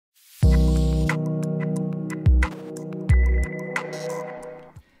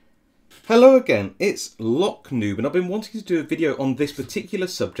Hello again, it's Noob, and I've been wanting to do a video on this particular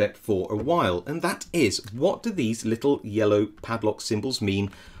subject for a while, and that is, what do these little yellow padlock symbols mean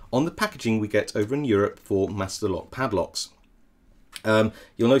on the packaging we get over in Europe for Master Lock padlocks? You'll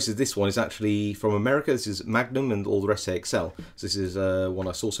notice this one is actually from America. This is Magnum and all the rest say Excel. So this is one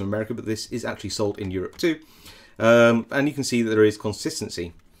I sourced from America, but this is actually sold in Europe too. And you can see that there is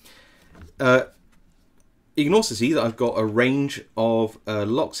consistency. You can also see that I've got a range of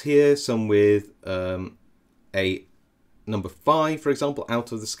locks here, some with a number 5, for example,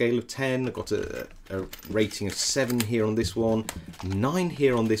 out of the scale of 10. I've got a rating of 7 here on this one, 9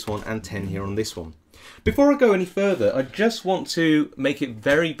 here on this one, and 10 here on this one. Before I go any further, I just want to make it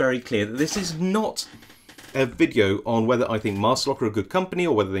very, very clear that this is not a video on whether I think Master Lock are a good company,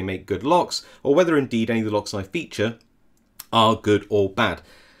 or whether they make good locks, or whether indeed any of the locks I feature are good or bad.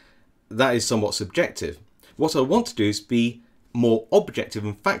 That is somewhat subjective. What I want to do is be more objective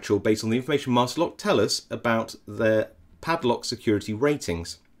and factual based on the information Master Lock tell us about their padlock security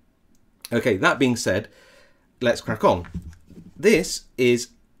ratings. Okay, that being said, let's crack on. This is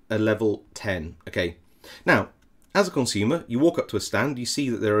a level 10. Okay, now as a consumer, you walk up to a stand, you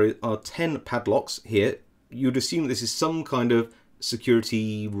see that there are 10 padlocks here. You'd assume this is some kind of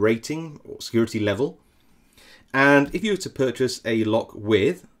security rating or security level. And if you were to purchase a lock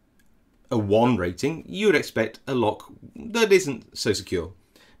with a 1 rating, you would expect a lock that isn't so secure,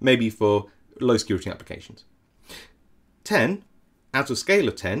 maybe for low security applications. 10, out of a scale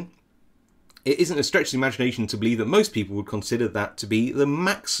of 10, it isn't a stretch of the imagination to believe that most people would consider that to be the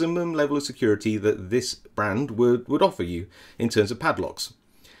maximum level of security that this brand would offer you in terms of padlocks.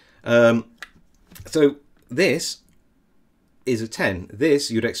 So this is a 10.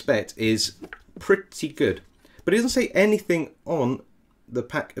 This, you'd expect, is pretty good. But it doesn't say anything on the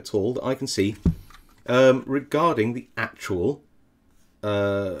pack at all that I can see regarding the actual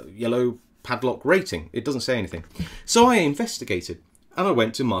yellow padlock rating. It doesn't say anything. So I investigated and I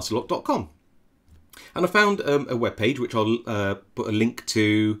went to masterlock.com and I found a web page which I'll put a link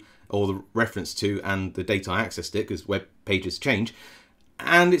to, or the reference to, and the date I accessed it, because web pages change,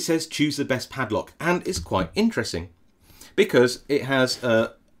 and it says choose the best padlock, and it's quite interesting because it has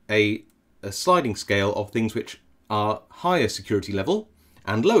a sliding scale of things which are higher security level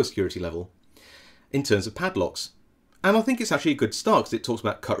and lower security level in terms of padlocks. And I think it's actually a good start because it talks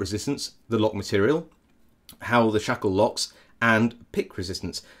about cut resistance, the lock material, how the shackle locks, and pick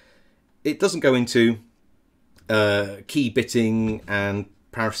resistance. It doesn't go into key bitting and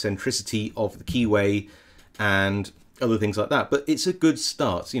paracentricity of the keyway and other things like that, but it's a good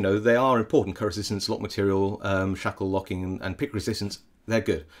start. You know, they are important: cut resistance, lock material, shackle locking, and pick resistance. They're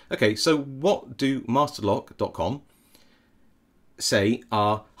good. Okay, so what do masterlock.com say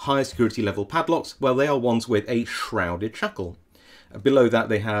are higher security level padlocks? Well, they are ones with a shrouded shackle. Below that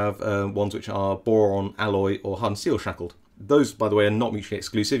they have ones which are boron, alloy, or hardened steel shackled. Those, by the way, are not mutually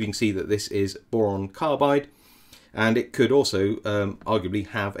exclusive. You can see that this is boron carbide, and it could also arguably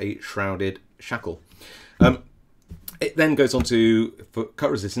have a shrouded shackle. It then goes on to, for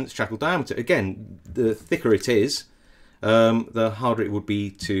cut resistance, shackle diameter. Again, the thicker it is, the harder it would be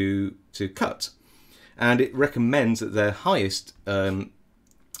to cut. And it recommends that their highest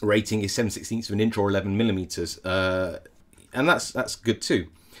rating is 7/16 of an inch or 11 millimeters, and that's good too,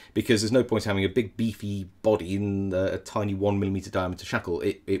 because there's no point having a big beefy body in a tiny 1 millimeter diameter shackle.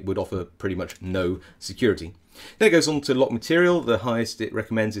 It would offer pretty much no security. Then it goes on to lock material. The highest it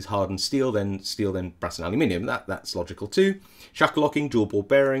recommends is hardened steel, then brass and aluminium. That's logical too. Shackle locking, dual ball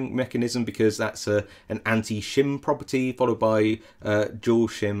bearing mechanism, because that's an anti-shim property, followed by dual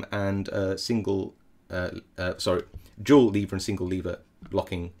shim and dual lever and single lever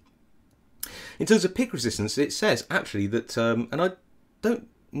locking. In terms of pick resistance, it says actually that, and I don't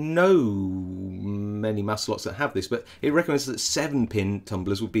know many Master Locks that have this, but it recommends that 7-pin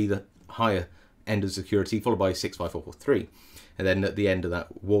tumblers would be the higher end of security, followed by 6, 5, 4, 4, 3, and then at the end of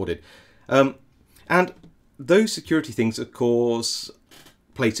that, warded. And those security things, of course,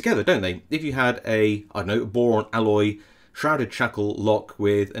 play together, don't they? If you had a, I don't know, boron alloy shrouded shackle lock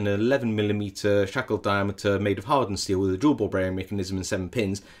with an 11mm shackle diameter made of hardened steel with a dual ball bearing mechanism and 7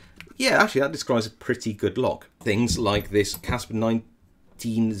 pins, yeah, actually that describes a pretty good lock. Things like this Casper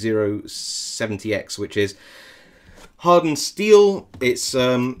 19070X, which is hardened steel. It's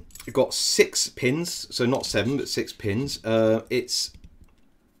got 6 pins, so not 7 but 6 pins. It's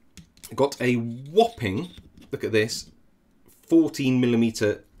got a whopping, look at this,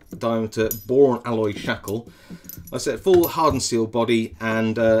 14mm diameter boron alloy shackle. I said full hardened steel body,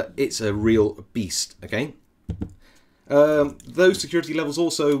 and it's a real beast. Okay, those security levels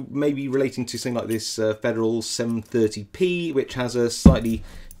also may be relating to something like this Federal 730p, which has a slightly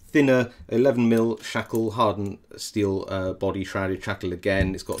thinner 11mm shackle, hardened steel body, shrouded shackle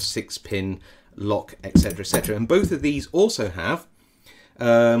again. It's got 6-pin lock, etc, etc. And both of these also have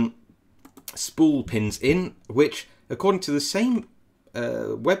spool pins in, which, according to the same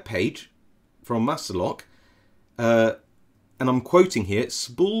web page from Padlock, and I'm quoting here,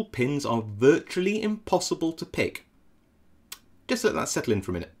 spool pins are virtually impossible to pick. Just let that settle in for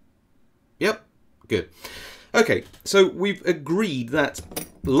a minute. Yep, good. Okay, so we've agreed that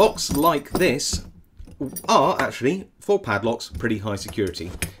locks like this are actually, for padlocks, pretty high security.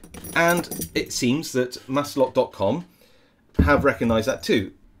 And it seems that masterlock.com have recognised that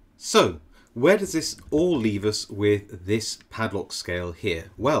too. So, where does this all leave us with this padlock scale here?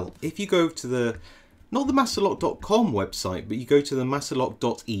 Well, if you go to the, not the masterlock.com website, but you go to the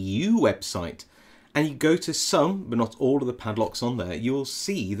masterlock.eu website, and you go to some, but not all of the padlocks on there, you'll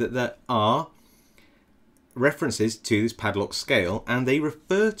see that there are references to this padlock scale, and they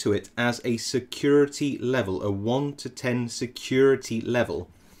refer to it as a security level, a 1 to 10 security level.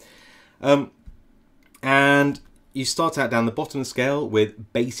 And you start out down the bottom of the scale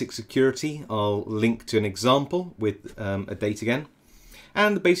with basic security. I'll link to an example with a date again.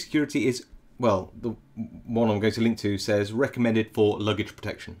 And the basic security is, well, the one I'm going to link to says recommended for luggage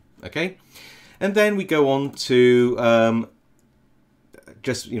protection. Okay, and then we go on to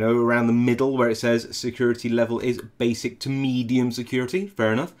just, you know, around the middle where it says security level is basic to medium security.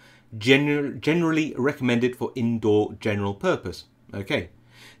 Fair enough. Generally recommended for indoor general purpose. Okay,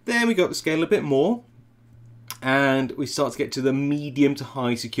 then we go up the scale a bit more, and we start to get to the medium to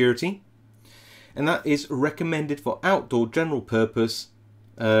high security, and that is recommended for outdoor general purpose,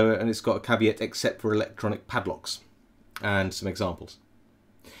 and it's got a caveat except for electronic padlocks, and some examples.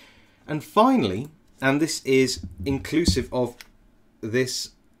 And finally, and this is inclusive of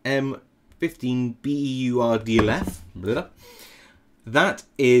this M15BEURDLF, that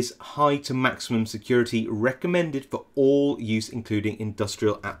is high to maximum security, recommended for all use including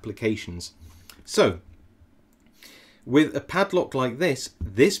industrial applications. So, with a padlock like this,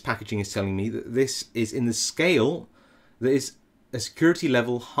 this packaging is telling me that this is in the scale that is a security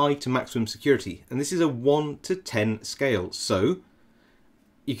level high to maximum security, and this is a 1 to 10 scale. So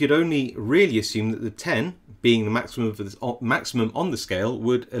you could only really assume that the 10, being the maximum of this, maximum on the scale,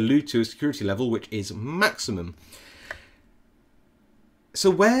 would allude to a security level which is maximum. So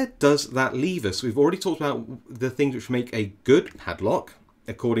where does that leave us? We've already talked about the things which make a good padlock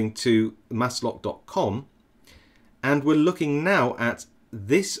according to masterlock.com, and we're looking now at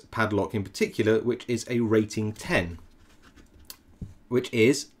this padlock in particular, which is a rating 10, which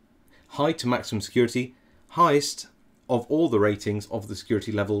is high to maximum security, highest of all the ratings of the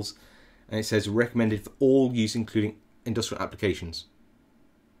security levels, and it says recommended for all use including industrial applications.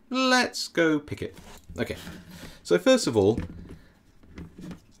 Let's go pick it. Okay, so first of all,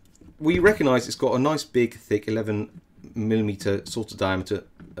 we recognise it's got a nice big thick 11mm sort of diameter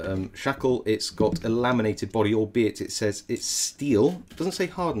shackle. It's got a laminated body, albeit it says it's steel. It doesn't say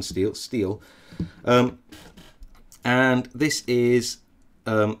hardened steel, it's steel. And this is,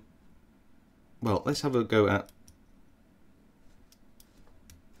 well, let's have a go at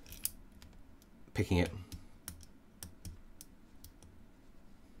picking it.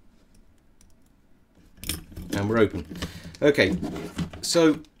 And we're open. Okay,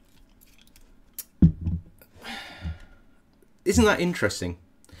 so isn't that interesting?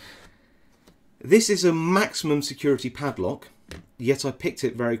 This is a maximum security padlock, yet I picked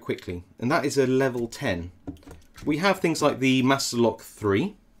it very quickly, and that is a level 10. We have things like the Masterlock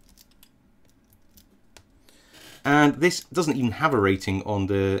 3, and this doesn't even have a rating on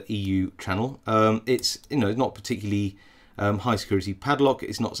the EU channel. It's, you know, not particularly high security padlock.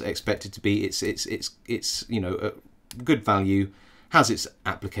 It's not expected to be. It's you know, a good value, has its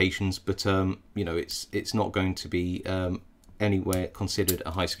applications, but you know, it's not going to be anywhere considered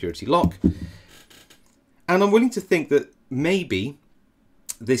a high security lock. And I'm willing to think that maybe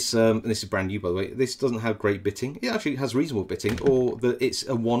this, and this is brand new by the way, this doesn't have great bitting. It actually has reasonable bitting, or that it's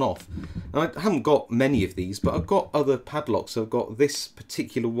a one-off. I haven't got many of these, but I've got other padlocks. I've got this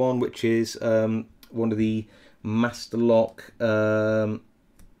particular one, which is one of the Masterlock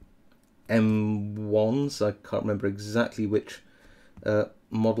M1s. I can't remember exactly which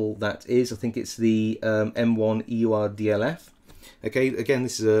model that is. I think it's the M1 EURDLF. Okay, again,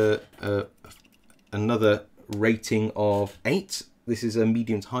 this is another rating of 8. This is a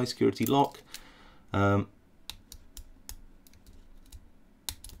medium to high security lock. And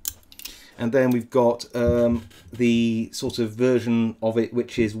then we've got the sort of version of it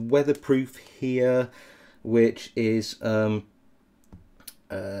which is weatherproof here, which is just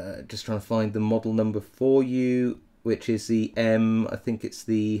trying to find the model number for you. which is the M, I think it's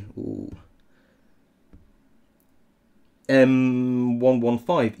the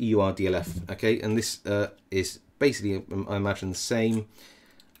M115 EUR-DLF, okay, and this is basically, I imagine, the same,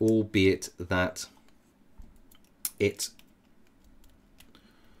 albeit that it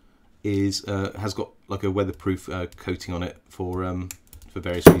is has got like a weatherproof coating on it for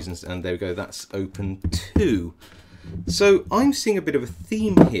various reasons, and there we go, that's open too. So I'm seeing a bit of a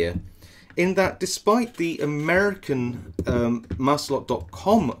theme here, in that despite the American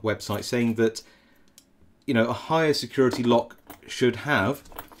masterlock.com website saying that, you know, a higher security lock should have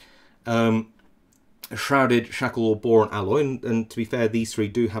a shrouded, shackle or boron alloy, and to be fair, these three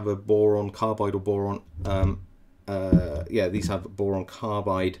do have a boron carbide or boron yeah, these have boron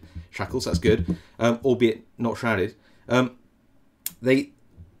carbide shackles, that's good, albeit not shrouded. They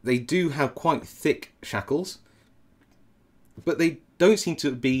do have quite thick shackles, but they don't seem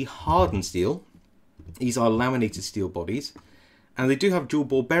to be hardened steel. These are laminated steel bodies, and they do have dual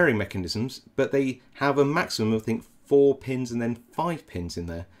ball bearing mechanisms, but they have a maximum of, I think, 4 pins and then 5 pins in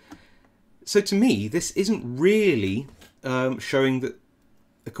there. So to me, this isn't really showing that,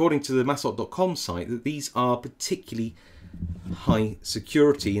 according to the masterlock.com site, that these are particularly high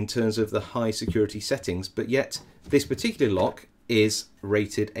security in terms of the high security settings, but yet this particular lock is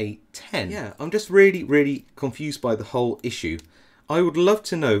rated a 10. Yeah, I'm just really confused by the whole issue. I would love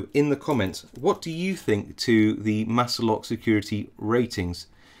to know in the comments, what do you think to the Masterlock security ratings?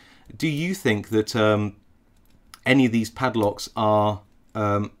 Do you think that any of these padlocks are,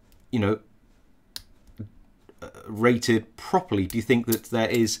 you know, rated properly? Do you think that there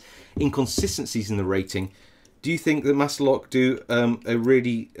is inconsistencies in the rating? Do you think that Masterlock do a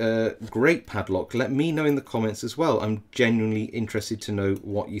really great padlock? Let me know in the comments as well. I'm genuinely interested to know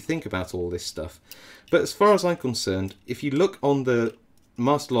what you think about all this stuff. But as far as I'm concerned, if you look on the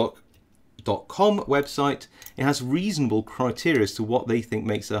masterlock.com website, it has reasonable criteria as to what they think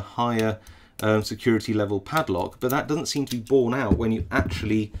makes a higher security level padlock, but that doesn't seem to be borne out when you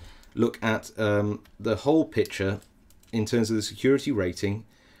actually look at the whole picture in terms of the security rating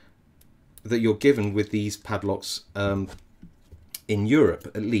that you're given with these padlocks in Europe,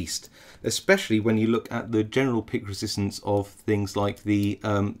 at least, especially when you look at the general pick resistance of things like the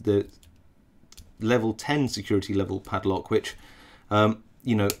level 10 security level padlock, which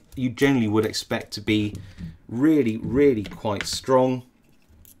you know, you generally would expect to be really quite strong.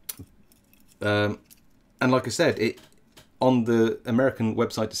 And like I said, it on the American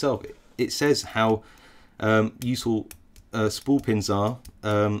website itself, it says how useful spool pins are.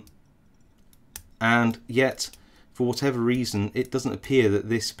 And yet, for whatever reason, it doesn't appear that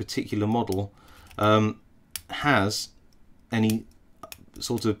this particular model has any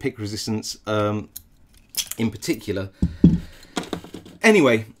sort of pick resistance in particular.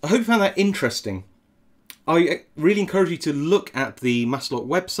 Anyway, I hope you found that interesting. I really encourage you to look at the Masterlock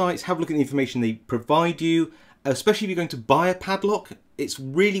websites, have a look at the information they provide you, especially if you're going to buy a padlock. It's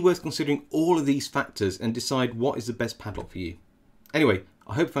really worth considering all of these factors and decide what is the best padlock for you. Anyway,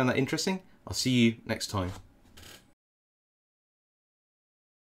 I hope you found that interesting. I'll see you next time.